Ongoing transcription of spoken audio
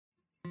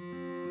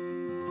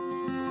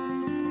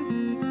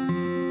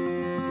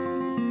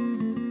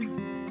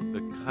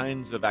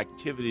kinds of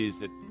activities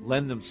that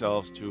lend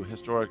themselves to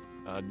historic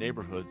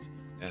neighborhoods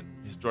and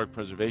historic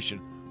preservation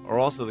are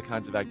also the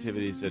kinds of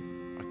activities that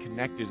are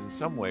connected in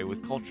some way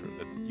with culture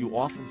that you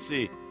often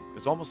see.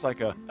 It's almost like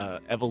a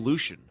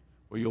evolution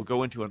where you'll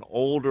go into an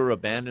older,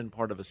 abandoned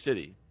part of a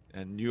city.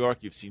 And New York,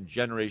 you've seen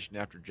generation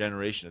after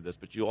generation of this,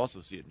 but you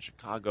also see it in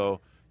Chicago,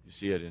 you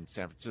see it in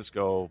San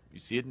Francisco, you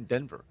see it in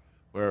Denver,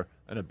 where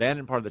an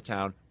abandoned part of the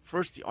town,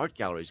 first the art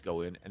galleries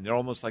go in, and they're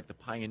almost like the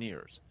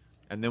pioneers.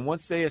 And then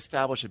once they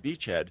establish a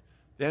beachhead,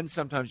 then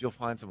sometimes you'll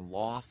find some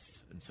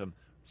lofts and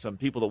some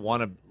people that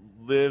want to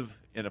live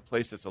in a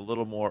place that's a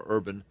little more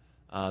urban.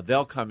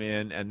 They'll come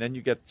in, and then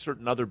you get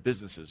certain other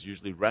businesses,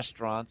 usually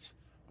restaurants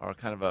are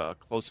kind of a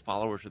close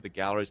follower to the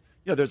galleries.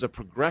 There's a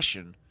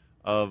progression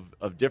of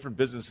different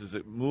businesses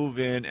that move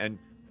in and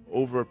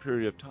over a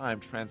period of time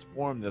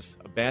transform this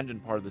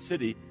abandoned part of the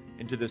city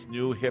into this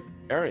new hip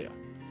area.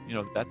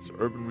 That's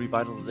urban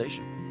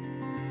revitalization.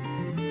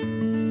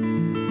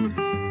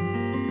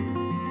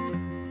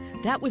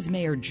 That was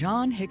Mayor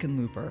John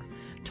Hickenlooper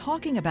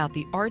talking about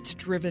the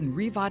arts-driven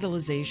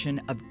revitalization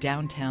of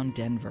downtown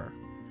Denver.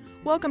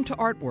 Welcome to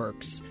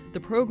Artworks, the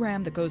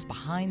program that goes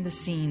behind the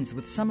scenes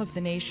with some of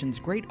the nation's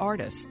great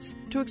artists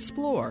to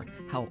explore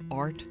how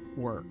art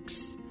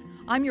works.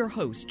 I'm your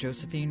host,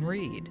 Josephine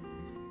Reed.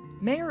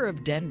 Mayor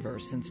of Denver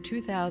since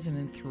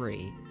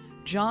 2003,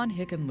 John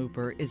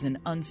Hickenlooper is an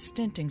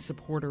unstinting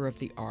supporter of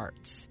the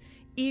arts,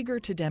 eager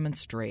to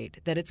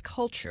demonstrate that it's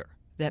culture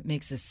that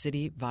makes a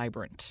city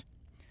vibrant.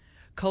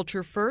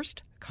 Culture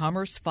first,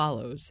 commerce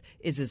follows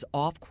is his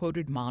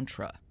oft-quoted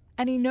mantra,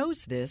 and he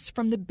knows this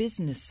from the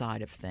business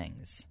side of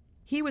things.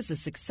 He was a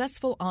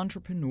successful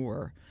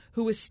entrepreneur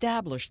who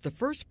established the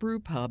first brew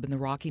pub in the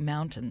Rocky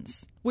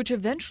Mountains, which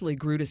eventually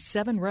grew to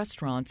 7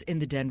 restaurants in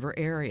the Denver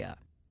area.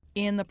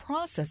 In the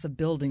process of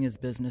building his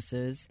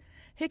businesses,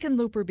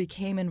 Hickenlooper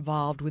became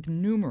involved with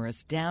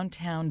numerous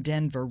downtown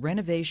Denver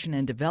renovation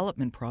and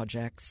development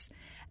projects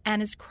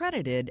and is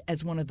credited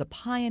as one of the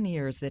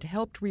pioneers that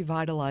helped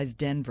revitalize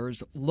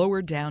Denver's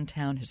lower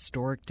downtown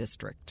historic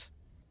district.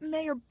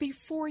 Mayor,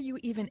 before you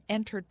even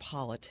entered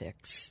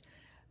politics,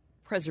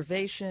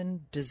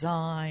 preservation,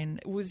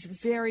 design was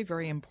very,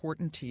 very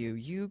important to you.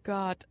 You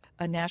got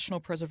a National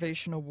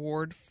Preservation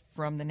Award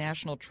from the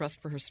National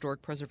Trust for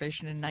Historic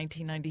Preservation in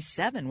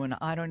 1997, when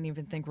I don't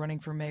even think running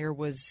for mayor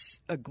was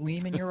a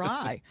gleam in your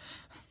eye.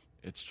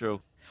 It's true.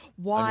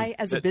 Why,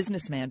 as a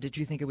businessman, did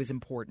you think it was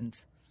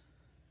important?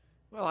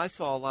 Well, I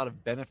saw a lot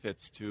of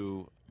benefits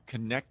to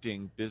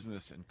connecting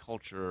business and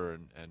culture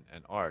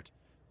and art.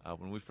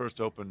 When we first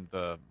opened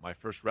my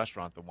first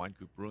restaurant, the Wine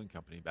Coop Brewing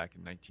Company, back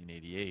in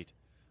 1988,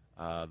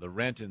 the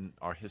rent in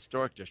our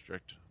historic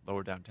district,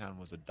 lower downtown,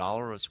 was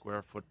 $1 a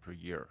square foot per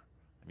year.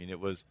 I mean, it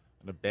was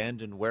an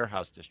abandoned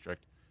warehouse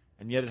district,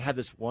 and yet it had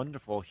this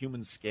wonderful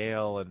human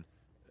scale, and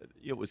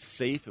it was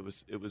safe. It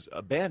was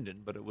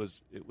abandoned, but it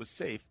was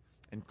safe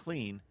and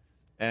clean.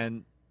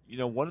 And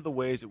one of the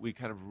ways that we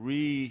kind of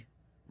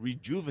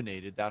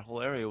rejuvenated that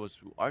whole area was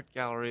through art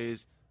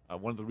galleries.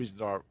 One of the reasons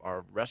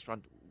our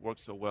restaurant worked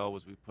so well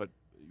was we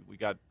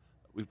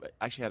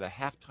actually had a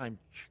halftime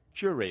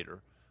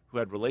curator who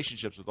had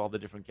relationships with all the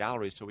different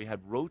galleries. So we had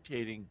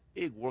rotating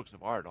big works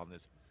of art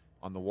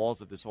on the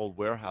walls of this old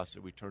warehouse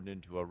that we turned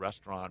into a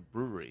restaurant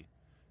brewery.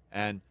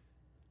 And,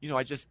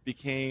 I just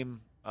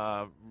became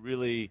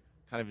really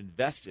kind of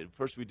invested.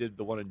 First we did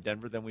the one in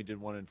Denver, then we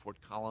did one in Fort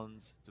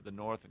Collins to the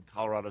north and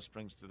Colorado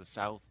Springs to the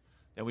south.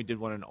 Then we did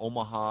one in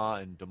Omaha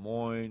and Des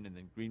Moines and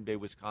then Green Bay,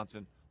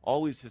 Wisconsin.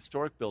 Always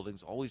historic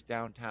buildings, always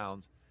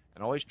downtowns,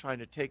 and always trying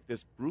to take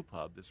this brew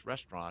pub, this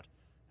restaurant,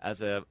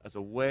 as a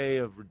way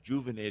of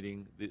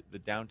rejuvenating the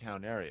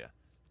downtown area.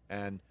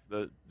 And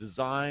the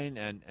design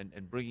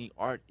and bringing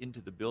art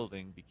into the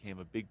building became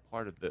a big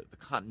part of the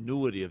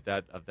continuity of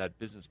that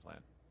business plan.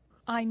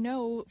 I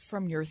know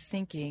from your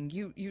thinking,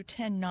 you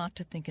tend not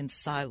to think in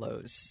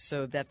silos,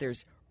 so that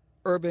there's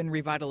urban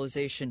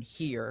revitalization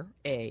here,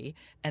 A,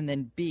 and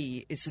then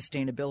B is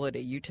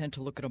sustainability. You tend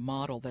to look at a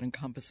model that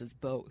encompasses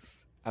both.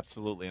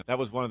 Absolutely. That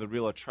was one of the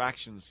real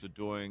attractions to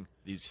doing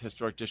these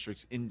historic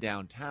districts in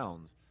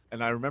downtowns.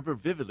 And I remember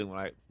vividly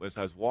as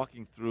I was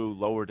walking through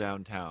lower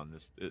downtown,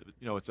 it's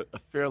a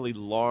fairly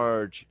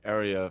large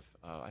area of,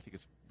 I think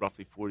it's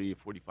roughly 40 or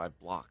 45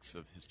 blocks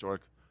of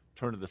historic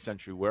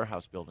turn-of-the-century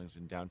warehouse buildings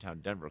in downtown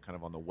Denver, kind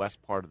of on the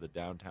west part of the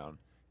downtown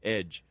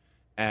edge.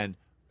 And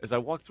as I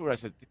walked through it, I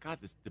said, God,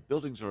 the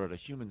buildings are at a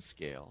human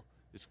scale.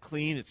 It's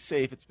clean, it's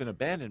safe, it's been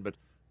abandoned, but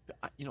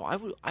I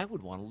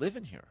would want to live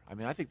in here. I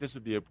mean, I think this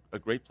would be a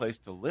great place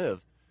to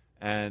live.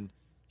 And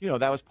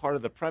that was part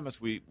of the premise.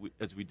 We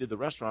as we did the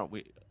restaurant,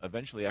 we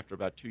eventually, after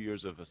about 2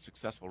 years of a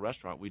successful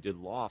restaurant, we did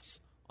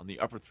lofts on the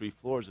upper 3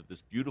 floors of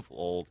this beautiful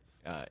old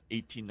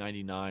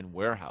 1899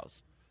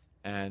 warehouse.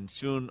 And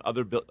soon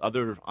other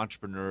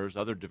entrepreneurs,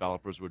 other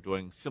developers were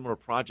doing similar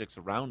projects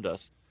around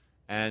us.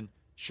 And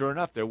sure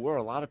enough, there were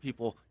a lot of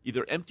people,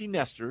 either empty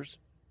nesters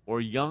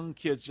or young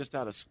kids just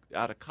out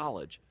of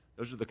college,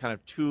 Those are the kind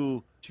of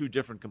two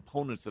different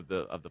components of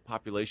the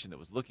population that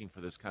was looking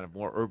for this kind of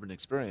more urban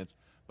experience.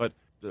 But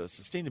the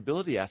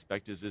sustainability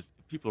aspect is if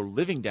people are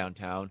living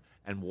downtown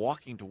and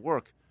walking to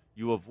work,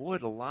 you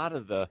avoid a lot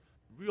of the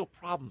real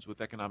problems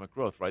with economic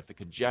growth, right? The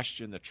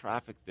congestion, the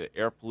traffic, the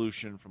air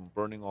pollution from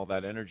burning all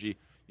that energy.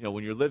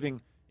 When you're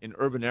living in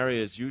urban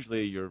areas,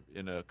 usually you're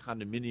in a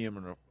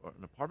condominium or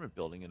an apartment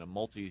building in a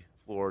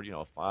multi-floor,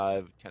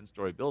 5,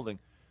 10-story building.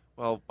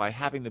 Well, by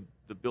having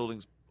the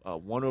buildings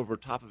one over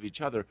top of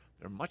each other,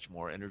 they're much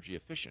more energy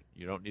efficient.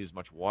 You don't need as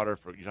much water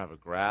you don't have a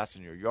grass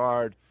in your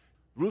yard.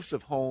 Roofs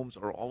of homes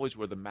are always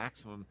where the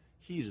maximum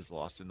heat is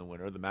lost in the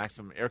winter, the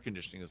maximum air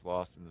conditioning is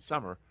lost in the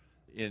summer.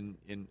 In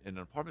an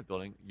apartment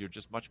building, you're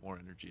just much more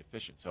energy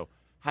efficient. So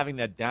having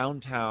that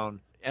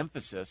downtown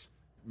emphasis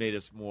made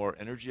us more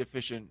energy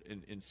efficient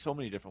in so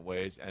many different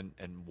ways, and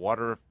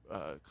water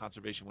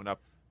conservation went up.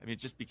 I mean, it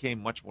just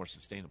became much more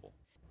sustainable.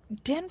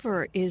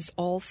 Denver is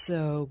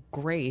also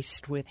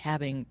graced with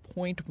having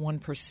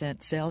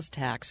 0.1% sales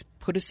tax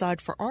put aside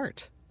for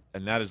art.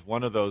 And that is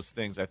one of those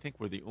things. I think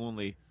we're the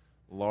only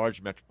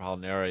large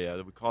metropolitan area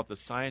that we call it the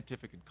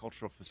Scientific and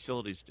Cultural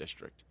Facilities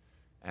District.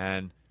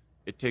 And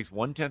it takes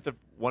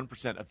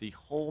 0.1% of the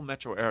whole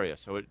metro area.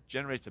 So it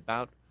generates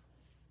about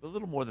a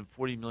little more than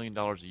 $40 million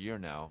a year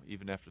now,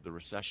 even after the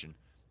recession.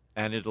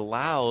 And it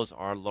allows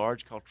our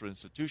large cultural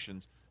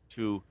institutions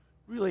to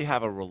really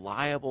have a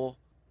reliable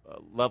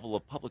level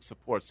of public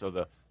support.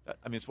 So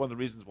it's one of the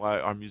reasons why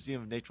our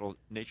Museum of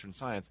Nature and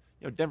Science,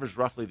 Denver's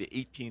roughly the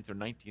 18th or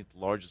 19th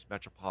largest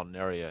metropolitan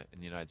area in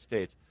the United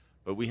States,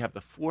 but we have the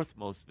 4th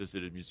most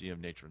visited Museum of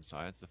Nature and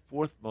Science, the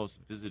 4th most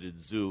visited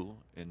zoo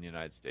in the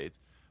United States.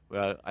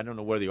 Well, I don't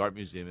know where the art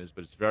museum is,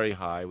 but it's very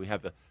high. We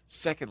have the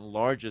 2nd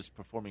largest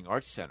performing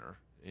arts center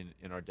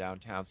in our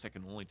downtown,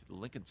 second only to the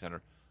Lincoln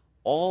Center.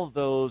 All of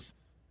those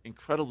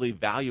incredibly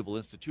valuable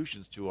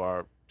institutions to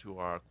our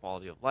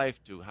quality of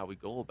life, to how we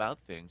go about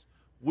things,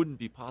 wouldn't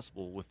be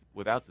possible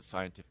without the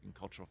Scientific and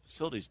Cultural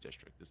Facilities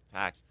District, this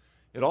tax.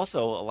 It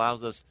also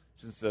allows us,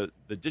 since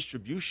the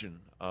distribution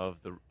of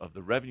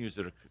the revenues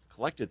that are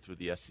collected through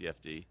the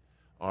SCFD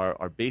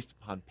are based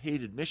upon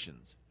paid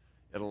admissions,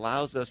 it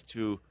allows us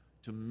to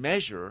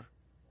measure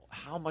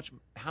how much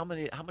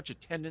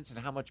attendance and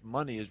how much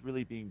money is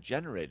really being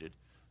generated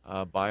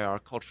by our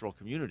cultural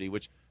community,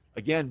 which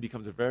again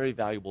becomes a very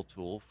valuable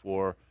tool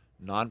for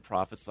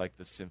nonprofits like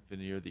the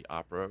Symphony or the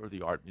Opera or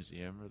the Art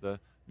Museum or the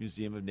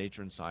Museum of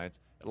Nature and Science.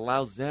 It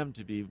allows them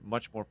to be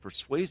much more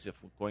persuasive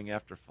going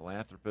after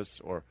philanthropists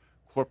or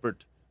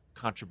corporate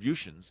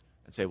contributions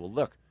and say, well,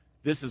 look,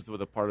 this is what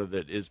the part of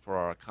it is for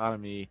our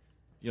economy.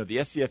 The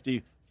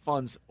SCFD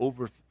funds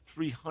over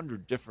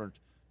 300 different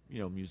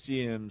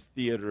museums,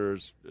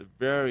 theaters,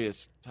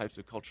 various types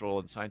of cultural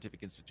and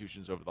scientific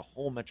institutions over the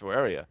whole metro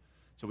area.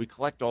 So we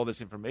collect all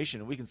this information,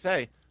 and we can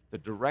say the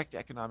direct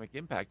economic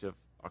impact of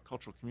our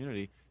cultural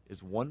community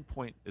is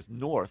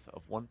north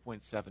of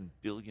 $1.7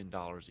 billion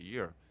a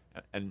year.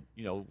 And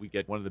we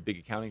get one of the big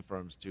accounting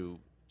firms to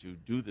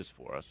do this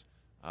for us.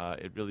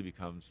 It really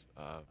becomes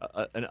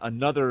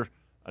another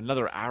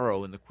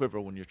arrow in the quiver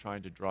when you're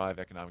trying to drive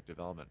economic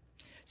development.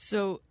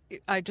 So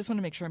I just want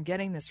to make sure I'm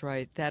getting this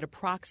right, that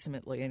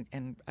approximately,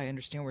 and I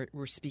understand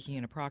we're speaking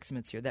in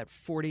approximates here, that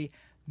 $40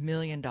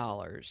 million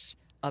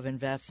of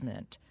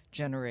investment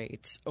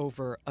generates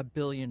over $1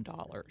 billion.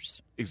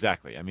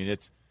 Exactly. I mean,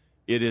 it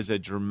is a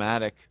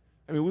dramatic.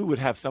 I mean, we would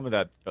have some of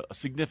that, a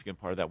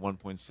significant part of that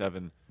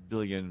 1.7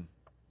 billion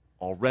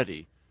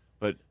already,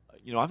 but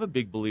I'm a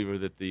big believer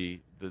that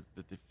the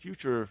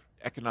future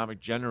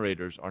economic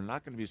generators are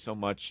not going to be so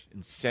much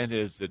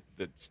incentives that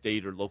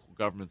state or local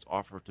governments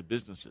offer to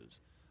businesses,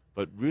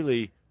 but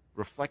really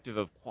reflective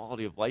of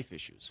quality of life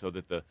issues, so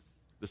that the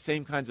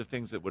same kinds of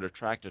things that would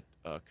attract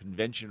a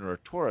convention or a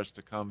tourist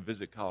to come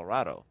visit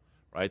Colorado,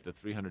 right? The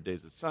 300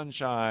 Days of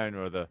Sunshine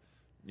or the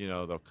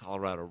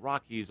Colorado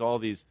Rockies, all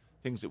these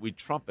things that we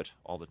trumpet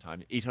all the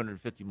time,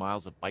 850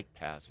 miles of bike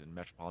paths in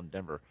metropolitan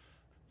Denver.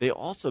 They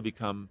also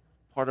become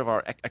part of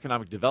our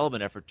economic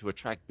development effort to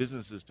attract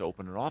businesses to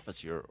open an office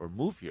here or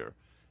move here.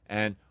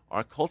 And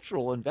our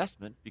cultural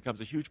investment becomes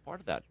a huge part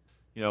of that.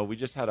 We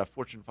just had a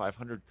Fortune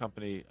 500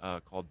 company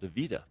called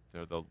DaVita.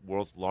 They're the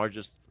world's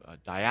largest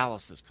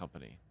dialysis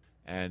company.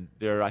 And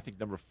they're, I think,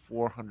 number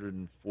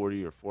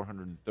 440 or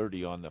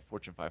 430 on the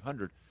Fortune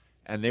 500.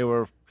 And they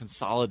were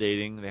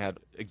consolidating. They had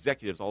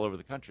executives all over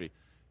the country.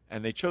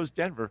 And they chose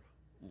Denver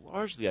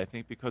largely, I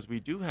think, because we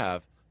do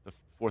have the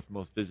 4th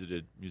most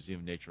visited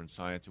Museum of Nature and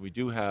Science, and we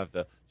do have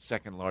the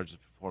 2nd largest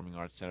performing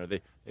arts center.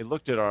 They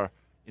looked at our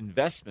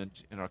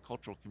investment in our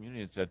cultural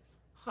community and said,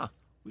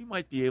 we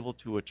might be able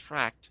to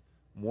attract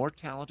more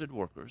talented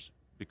workers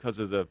because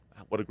of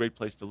what a great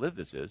place to live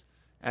this is,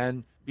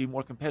 and be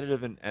more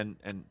competitive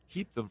and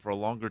keep them for a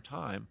longer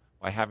time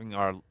by having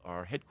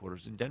our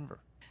headquarters in Denver.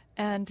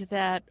 And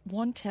that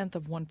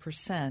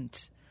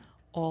 0.1%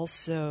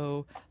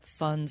 also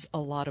funds a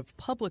lot of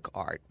public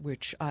art,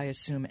 which I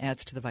assume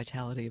adds to the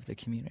vitality of the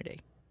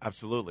community.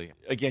 Absolutely.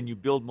 Again, you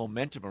build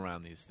momentum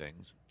around these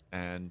things.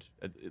 And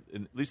at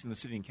least in the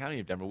city and county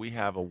of Denver, we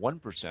have a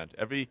 1%.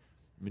 Every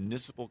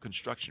municipal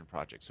construction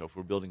projects. So if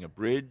we're building a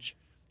bridge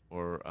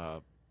or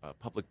a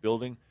public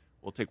building,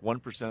 we'll take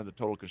 1% of the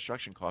total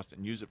construction cost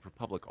and use it for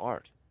public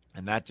art.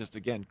 And that just,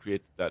 again,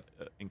 creates that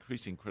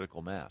increasing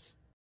critical mass.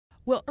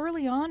 Well,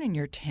 early on in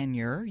your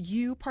tenure,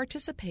 you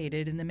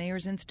participated in the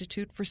Mayor's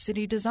Institute for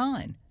City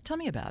Design. Tell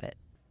me about it.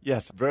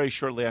 Yes, very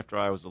shortly after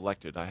I was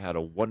elected, I had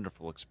a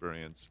wonderful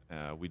experience.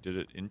 We did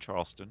it in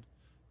Charleston.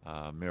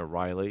 Mayor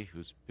Riley,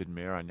 who's been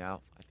mayor I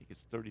think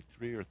it's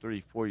 33 or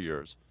 34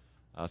 years,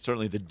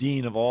 certainly the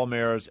dean of all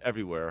mayors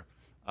everywhere.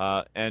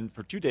 And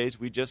for 2 days,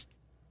 we just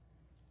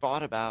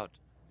thought about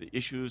the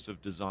issues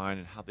of design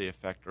and how they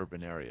affect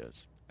urban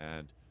areas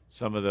and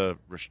some of the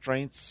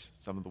restraints,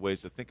 some of the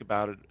ways to think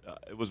about it.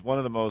 It was one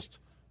of the most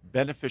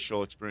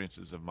beneficial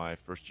experiences of my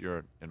first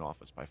year in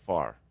office by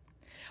far.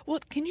 Well,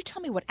 can you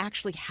tell me what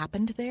actually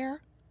happened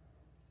there?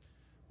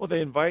 Well,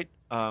 they invite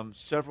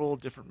several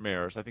different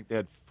mayors. I think they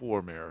had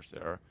 4 mayors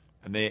there.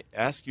 And they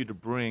ask you to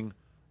bring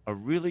a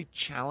really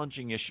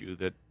challenging issue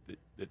that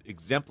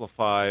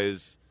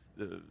exemplifies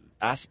the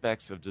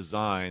aspects of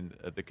design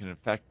that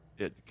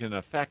can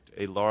affect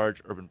a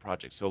large urban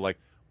project. So like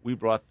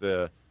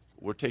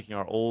we're taking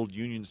our old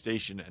Union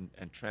Station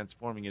and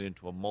transforming it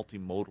into a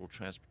multimodal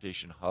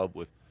transportation hub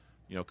with,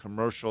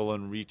 commercial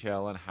and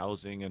retail and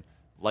housing and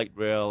light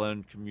rail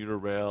and commuter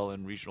rail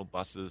and regional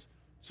buses.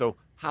 So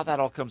how that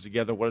all comes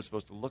together, what it's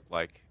supposed to look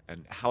like,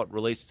 and how it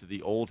relates to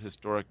the old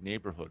historic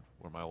neighborhood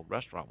where my old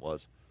restaurant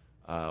was,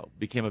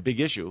 became a big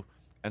issue.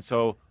 And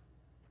so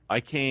I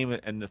came,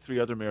 and the 3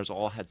 other mayors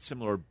all had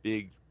similar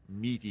big,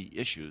 meaty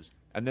issues.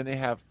 And then they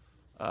have,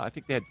 I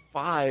think they had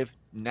 5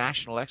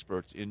 national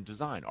experts in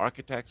design,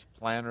 architects,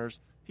 planners,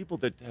 people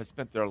that have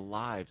spent their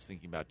lives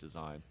thinking about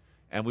design.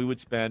 And we would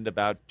spend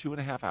about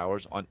 2.5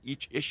 hours on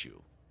each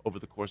issue over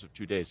the course of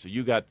 2 days. So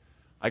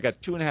I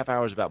got 2.5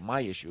 hours about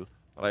my issue,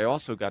 but I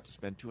also got to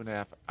spend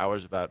 2.5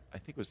 hours about, I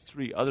think it was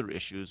 3 other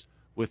issues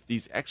with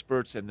these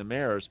experts and the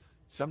mayors.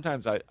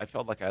 Sometimes I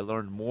felt like I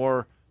learned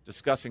more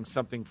discussing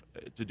something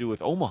to do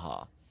with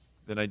Omaha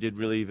than I did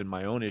really even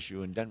my own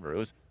issue in Denver. It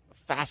was a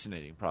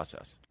fascinating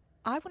process.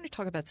 I want to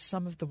talk about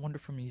some of the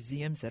wonderful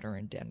museums that are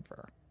in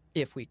Denver,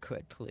 if we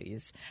could,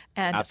 please.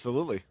 And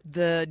absolutely.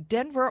 The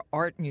Denver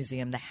Art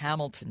Museum, the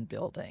Hamilton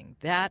Building,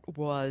 that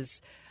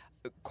was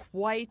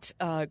quite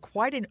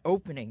an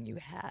opening you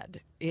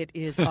had. It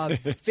is a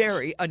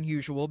very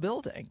unusual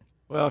building.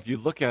 Well, if you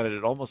look at it,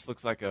 it almost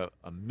looks like a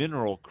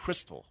mineral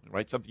crystal,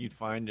 right? Something you'd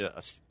find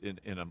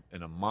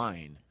in a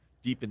mine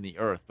deep in the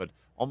earth, but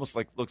almost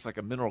looks like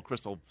a mineral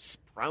crystal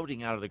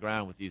sprouting out of the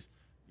ground with these,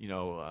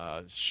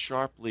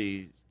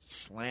 sharply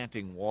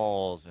slanting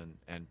walls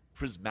and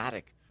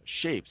prismatic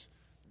shapes.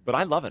 But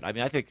I love it. I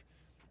mean, I think,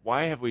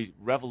 why have we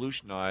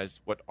revolutionized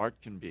what art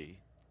can be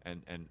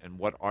and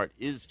what art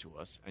is to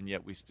us, and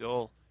yet we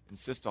still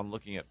insist on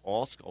looking at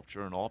all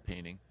sculpture and all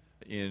painting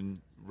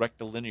in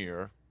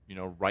rectilinear,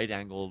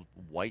 right-angled,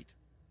 white,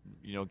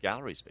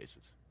 gallery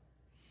spaces.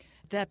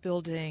 That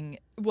building,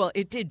 well,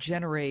 it did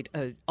generate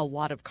a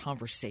lot of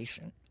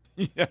conversation.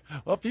 Yeah,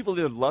 well, people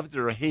either loved it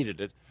or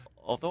hated it,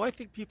 although I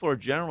think people are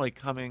generally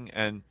coming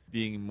and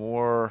being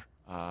more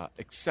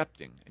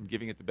accepting and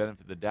giving it the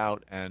benefit of the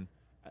doubt. And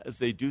as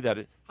they do that,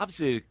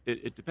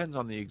 it depends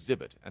on the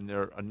exhibit. And there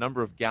are a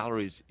number of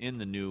galleries in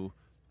the new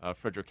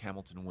Frederick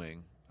Hamilton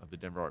wing of the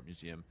Denver Art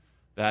Museum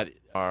that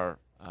are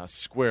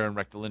square and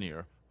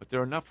rectilinear, but there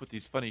are enough with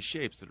these funny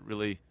shapes that it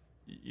really,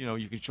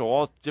 you can show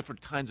all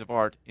different kinds of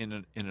art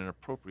in an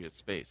appropriate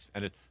space.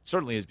 And it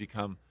certainly has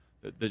become,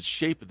 the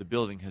shape of the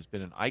building has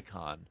been an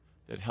icon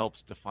that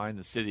helps define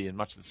the city in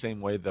much the same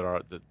way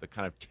that the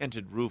kind of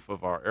tinted roof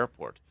of our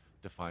airport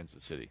defines the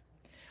city.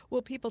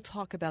 Well, people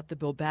talk about the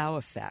Bilbao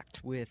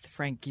effect with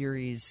Frank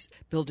Gehry's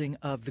building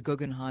of the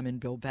Guggenheim in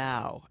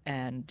Bilbao,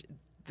 and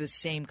the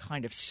same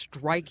kind of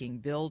striking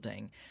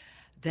building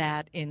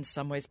that in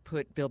some ways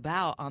put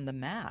Bilbao on the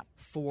map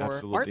for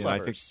absolutely. art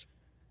lovers.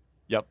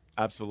 Yep,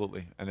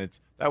 absolutely. And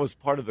that was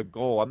part of the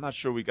goal. I'm not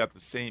sure we got the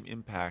same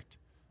impact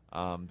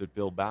that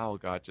Bilbao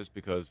got, just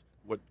because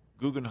what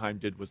Guggenheim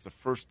did was the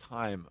first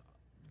time,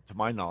 to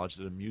my knowledge,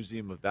 that a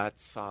museum of that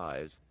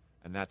size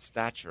and that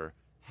stature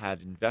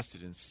had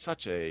invested in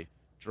such a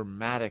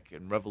dramatic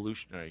and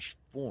revolutionary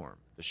form.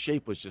 The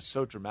shape was just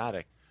so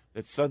dramatic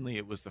that suddenly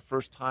it was the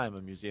first time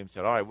a museum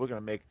said, all right, we're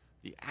going to make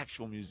the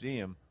actual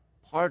museum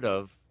part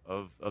of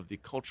the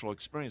cultural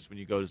experience when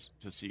you go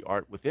to see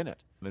art within it.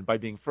 And by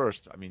being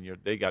first, I mean,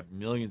 they got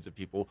millions of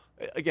people.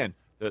 Again,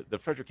 the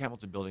Frederick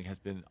Hamilton building has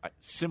been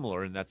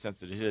similar in that sense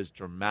that it has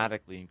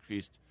dramatically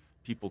increased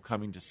people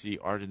coming to see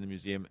art in the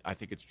museum. I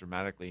think it's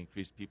dramatically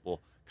increased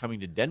people coming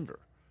to Denver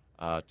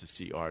to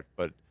see art,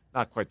 but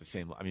not quite the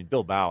same. I mean,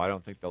 Bilbao, I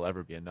don't think there'll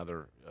ever be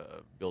another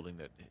building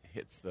that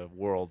hits the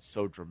world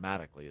so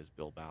dramatically as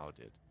Bilbao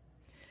did.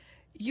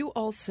 You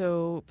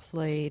also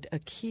played a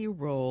key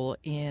role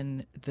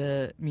in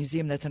the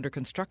museum that's under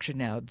construction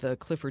now, the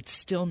Clifford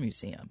Still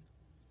Museum.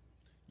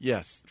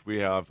 Yes, we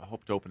have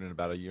hope to open in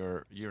about a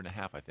year and a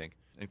half, I think.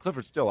 And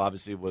Clifford Still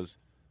obviously was,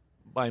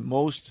 by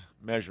most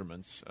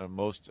measurements,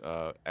 most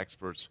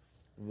experts,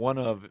 one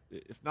of,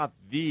 if not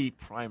the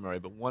primary,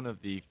 but one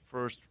of the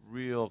first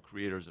real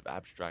creators of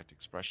abstract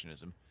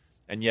expressionism.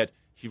 And yet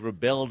he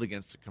rebelled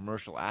against the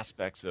commercial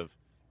aspects of,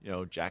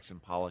 Jackson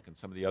Pollock and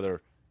some of the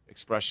other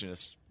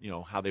expressionists,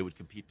 how they would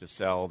compete to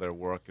sell their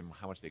work and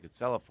how much they could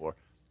sell it for.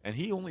 And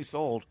he only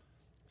sold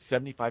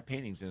 75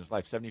 paintings in his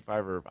life,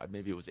 75 or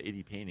maybe it was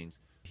 80 paintings.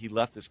 He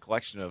left this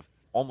collection of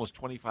almost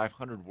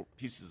 2,500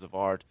 pieces of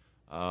art,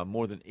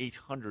 more than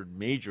 800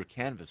 major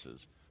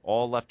canvases,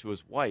 all left to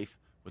his wife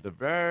with a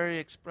very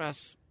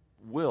express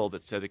will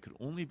that said it could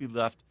only be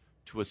left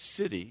to a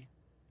city,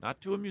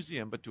 not to a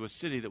museum, but to a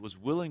city that was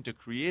willing to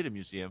create a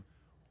museum,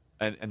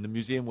 and the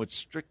museum would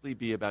strictly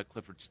be about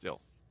Clifford Still.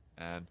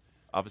 And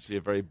obviously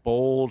a very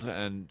bold,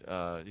 and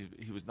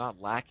he was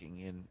not lacking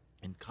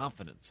in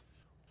confidence.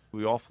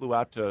 We all flew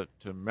out to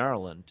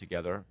Maryland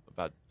together,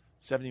 about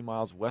 70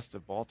 miles west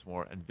of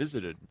Baltimore, and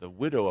visited the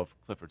widow of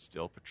Clifford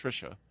Still,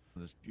 Patricia,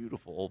 in this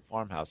beautiful old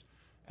farmhouse.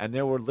 And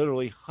there were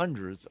literally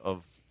hundreds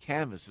of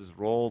canvases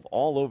rolled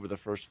all over the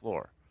first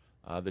floor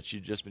that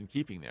she'd just been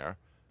keeping there.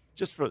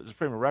 Just for the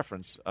frame of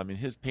reference, I mean,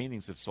 his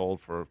paintings have sold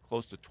for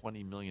close to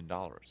 $20 million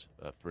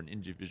for an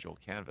individual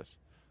canvas.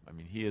 I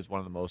mean, he is one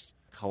of the most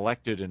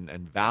collected and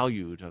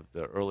valued of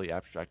the early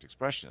abstract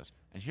expressionists.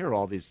 And here are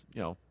all these,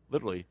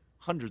 literally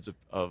hundreds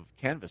of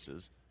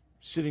canvases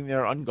sitting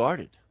there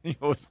unguarded. It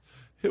was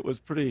a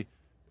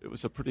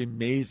pretty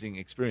amazing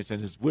experience.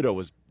 And his widow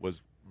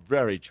was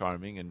very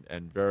charming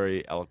and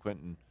very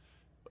eloquent. And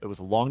it was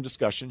a long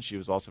discussion. She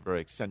was also very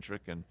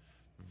eccentric and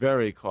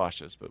very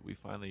cautious, but we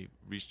finally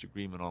reached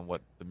agreement on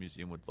what the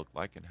museum would look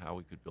like and how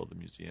we could build a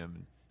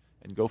museum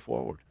and go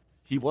forward.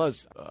 He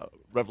was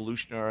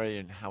revolutionary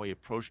in how he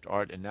approached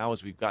art, and now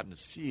as we've gotten to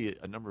see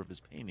a number of his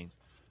paintings,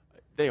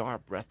 they are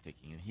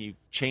breathtaking. And he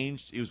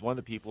was one of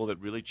the people that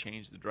really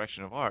changed the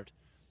direction of art.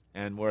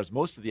 And whereas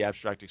most of the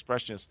abstract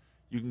expressionists,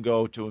 you can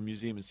go to a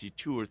museum and see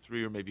 2 or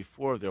 3 or maybe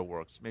 4 of their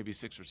works, maybe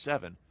 6 or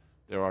 7,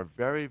 there are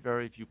very,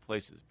 very few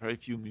places, very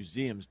few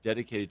museums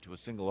dedicated to a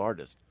single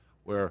artist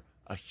where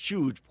a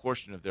huge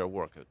portion of their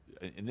work,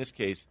 in this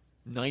case,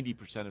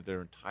 90% of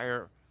their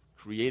entire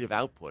creative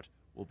output,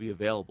 will be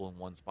available in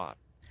one spot.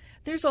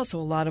 There's also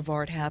a lot of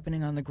art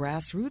happening on the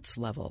grassroots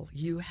level.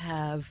 You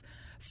have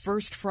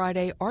First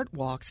Friday art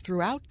walks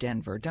throughout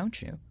Denver,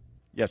 don't you?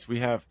 Yes, we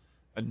have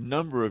a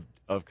number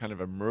of kind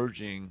of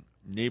emerging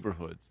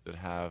neighborhoods that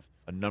have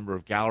a number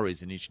of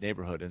galleries in each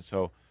neighborhood. And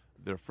so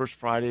there are First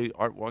Friday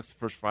art walks, the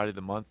first Friday of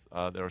the month.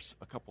 There are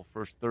a couple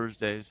First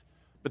Thursdays.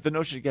 But the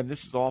notion, again,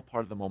 this is all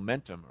part of the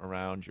momentum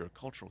around your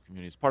cultural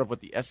community. It's part of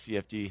what the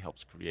SCFD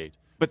helps create.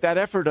 But that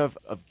effort of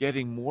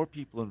getting more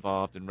people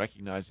involved and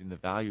recognizing the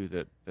value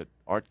that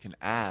art can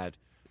add,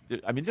 there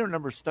are a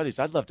number of studies.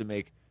 I'd love to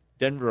make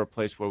Denver a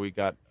place where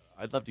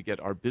I'd love to get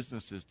our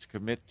businesses to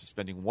commit to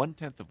spending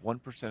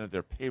 0.1% of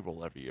their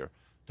payroll every year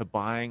to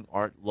buying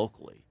art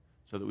locally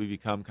so that we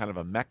become kind of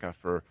a mecca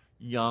for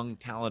young,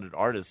 talented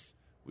artists,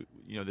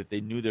 that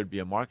they knew there'd be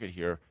a market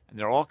here. And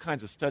there are all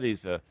kinds of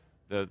studies.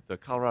 The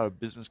Colorado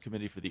Business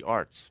Committee for the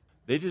Arts,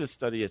 they did a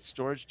study at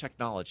Storage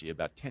Technology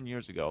about 10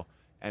 years ago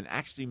and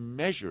actually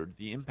measured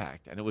the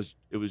impact, and it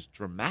was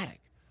dramatic,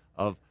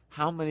 of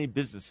how many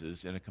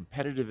businesses in a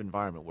competitive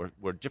environment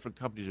where different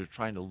companies are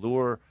trying to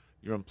lure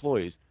your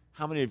employees,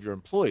 how many of your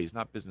employees,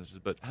 not businesses,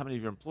 but how many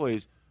of your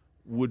employees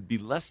would be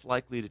less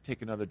likely to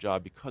take another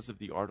job because of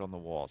the art on the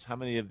walls? How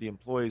many of the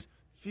employees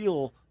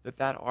feel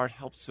that art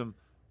helps them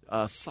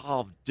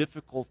solve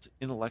difficult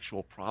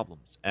intellectual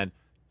problems? And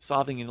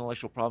solving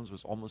intellectual problems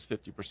was almost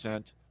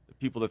 50%. The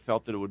people that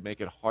felt that it would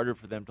make it harder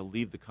for them to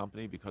leave the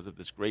company because of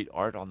this great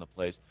art on the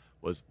place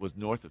was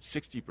north of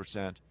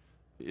 60%.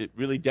 It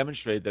really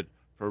demonstrated that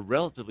for a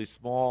relatively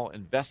small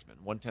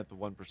investment,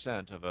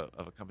 0.1% of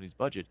a company's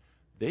budget,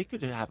 they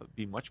could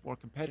be much more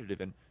competitive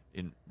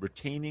in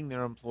retaining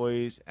their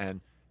employees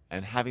and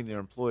having their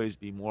employees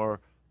be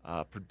more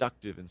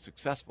productive and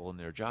successful in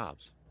their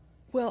jobs.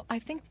 Well, I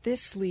think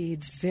this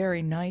leads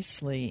very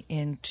nicely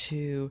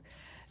into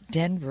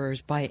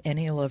Denver's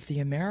Biennial of the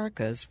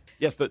Americas.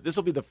 Yes, this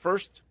will be the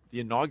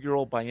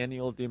inaugural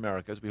Biennial of the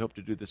Americas. We hope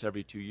to do this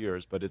every 2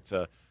 years, but it's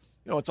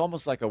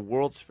almost like a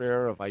World's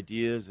Fair of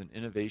ideas and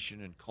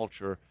innovation and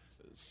culture.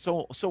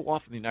 So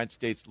often the United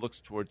States looks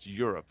towards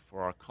Europe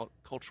for our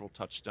cultural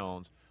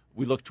touchstones.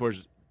 We look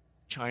towards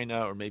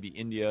China or maybe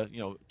India,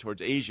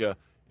 towards Asia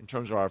in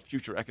terms of our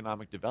future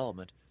economic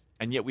development.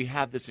 And yet we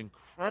have this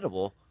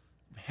incredible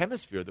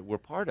hemisphere that we're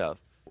part of.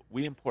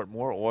 We import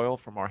more oil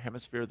from our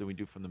hemisphere than we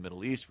do from the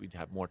Middle East. We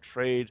have more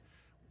trade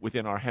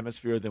within our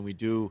hemisphere than we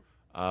do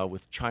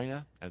with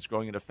China, and it's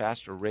growing at a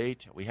faster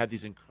rate. We have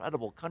these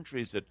incredible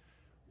countries that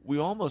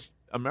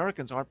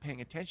Americans aren't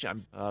paying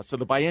attention. So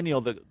the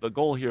biennial, the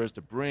goal here is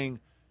to bring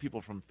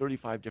people from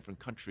 35 different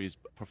countries,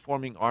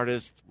 performing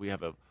artists. We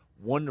have a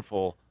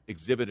wonderful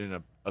exhibit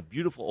in a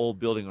beautiful old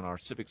building on our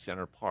Civic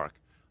Center Park,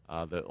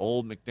 the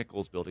old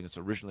McNichols building. It's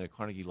originally a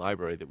Carnegie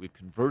Library that we've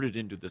converted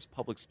into this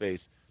public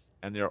space.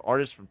 And there are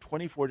artists from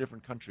 24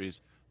 different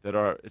countries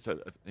it's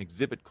an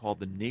exhibit called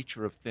The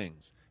Nature of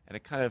Things. And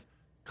it kind of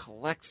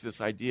collects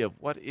this idea of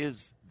what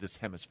is this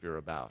hemisphere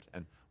about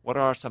and what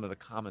are some of the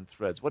common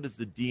threads? What is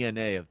the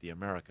DNA of the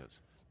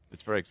Americas?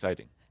 It's very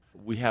exciting.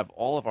 We have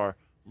all of our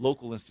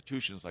local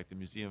institutions like the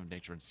Museum of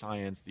Nature and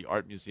Science, the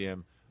Art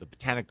Museum, the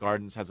Botanic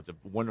Gardens has a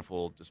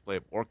wonderful display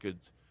of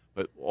orchids.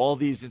 But all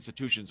these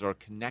institutions are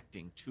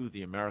connecting to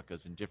the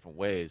Americas in different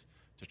ways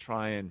to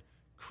try and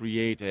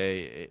create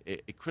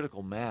a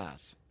critical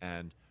mass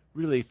and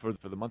really for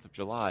the month of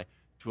July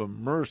to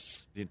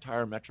immerse the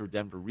entire Metro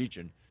Denver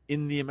region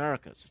in the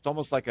Americas. It's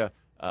almost like a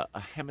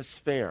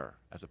hemisphere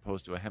as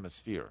opposed to a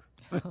hemisphere,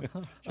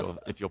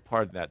 if you'll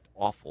pardon that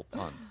awful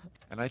pun.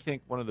 And I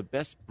think one of the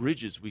best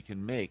bridges we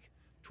can make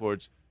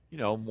towards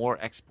more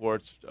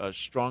exports, a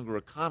stronger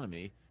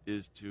economy,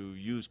 is to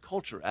use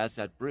culture as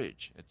that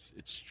bridge. It's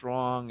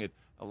strong. It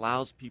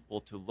allows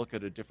people to look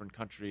at a different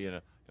country in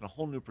a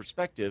whole new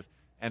perspective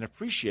and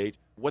appreciate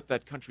what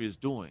that country is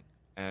doing.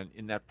 And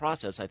in that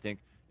process, I think,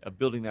 of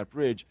building that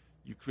bridge,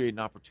 you create an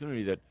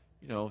opportunity that,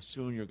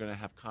 soon you're going to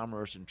have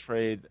commerce and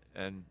trade.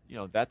 And,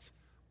 that's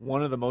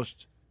one of the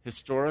most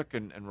historic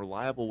and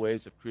reliable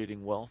ways of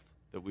creating wealth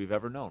that we've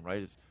ever known,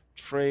 right? Is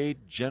trade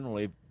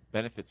generally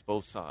benefits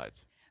both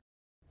sides.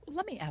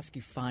 Let me ask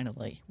you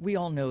finally, we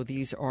all know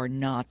these are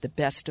not the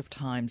best of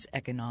times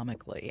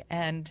economically,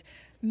 and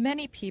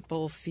many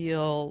people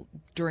feel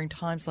during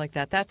times like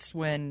that, that's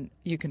when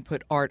you can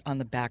put art on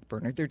the back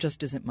burner. There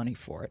just isn't money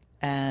for it,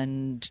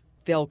 and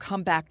they'll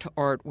come back to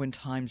art when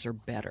times are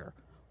better.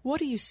 What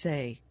do you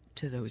say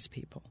to those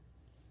people?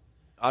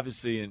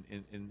 Obviously,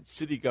 in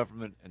city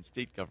government and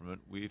state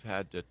government, we've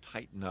had to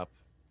tighten up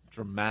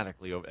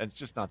dramatically, and it's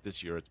just not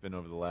this year. It's been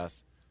over the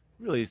last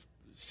really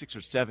 6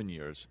 or 7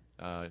 years.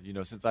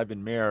 Since I've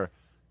been mayor,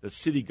 the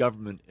city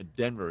government in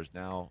Denver is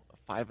now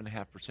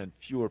 5.5%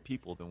 fewer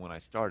people than when I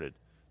started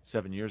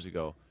 7 years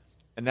ago.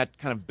 And that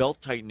kind of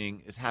belt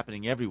tightening is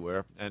happening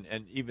everywhere, and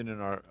even in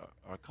our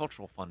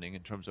cultural funding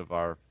in terms of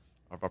our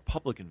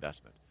public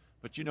investment.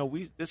 But,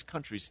 this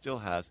country still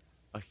has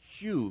a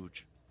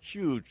huge,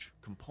 huge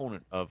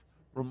component of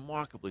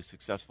remarkably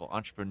successful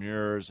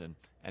entrepreneurs and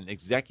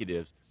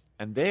executives,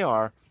 and they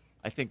are,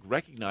 I think,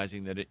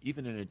 recognizing that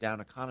even in a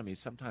down economy,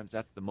 sometimes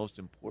that's the most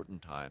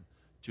important time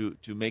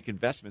to make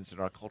investments in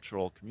our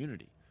cultural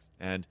community.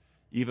 And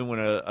even when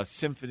a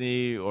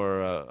symphony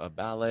or a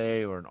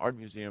ballet or an art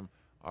museum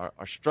are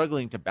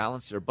struggling to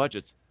balance their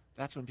budgets,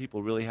 that's when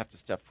people really have to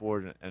step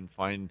forward and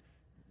find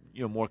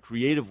more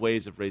creative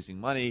ways of raising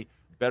money,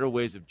 better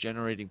ways of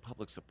generating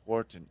public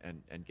support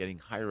and getting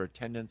higher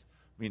attendance.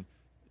 I mean,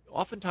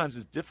 oftentimes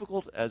as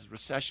difficult as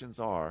recessions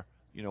are,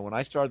 when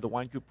I started the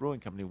Wine Coop Brewing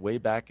Company way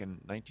back in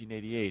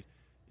 1988,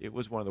 it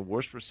was one of the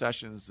worst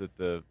recessions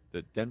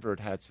that Denver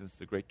had since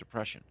the Great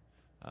Depression.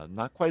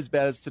 Not quite as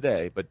bad as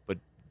today, but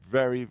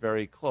very,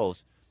 very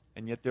close.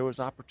 And yet there was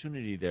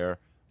opportunity there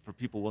for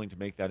people willing to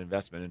make that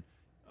investment.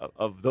 And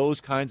of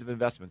those kinds of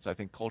investments, I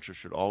think culture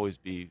should always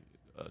be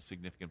a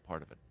significant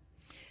part of it.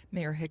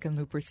 Mayor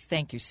Hickenlooper,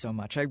 thank you so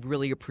much. I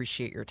really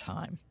appreciate your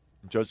time.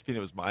 Josephine, it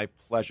was my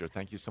pleasure.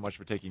 Thank you so much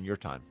for taking your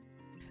time.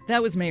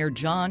 That was Mayor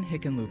John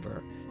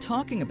Hickenlooper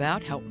talking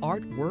about how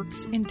art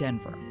works in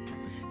Denver.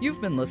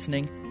 You've been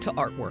listening to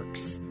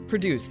Artworks,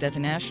 produced at the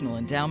National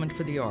Endowment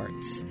for the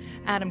Arts.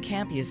 Adam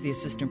Campy is the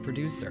assistant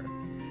producer.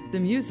 The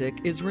music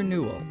is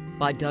Renewal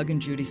by Doug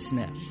and Judy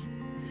Smith.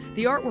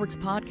 The Artworks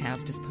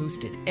podcast is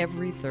posted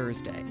every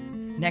Thursday.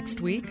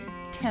 Next week,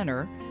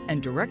 tenor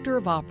and director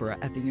of opera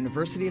at the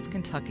University of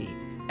Kentucky,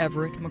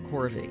 Everett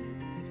McCorvey.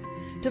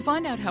 To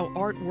find out how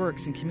art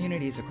works in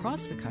communities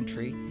across the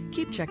country,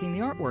 keep checking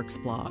the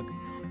Artworks blog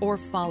or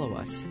follow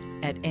us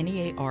at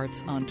NEA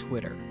Arts on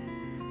Twitter.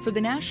 For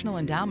the National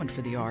Endowment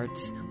for the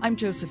Arts, I'm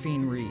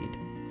Josephine Reed.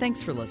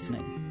 Thanks for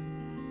listening.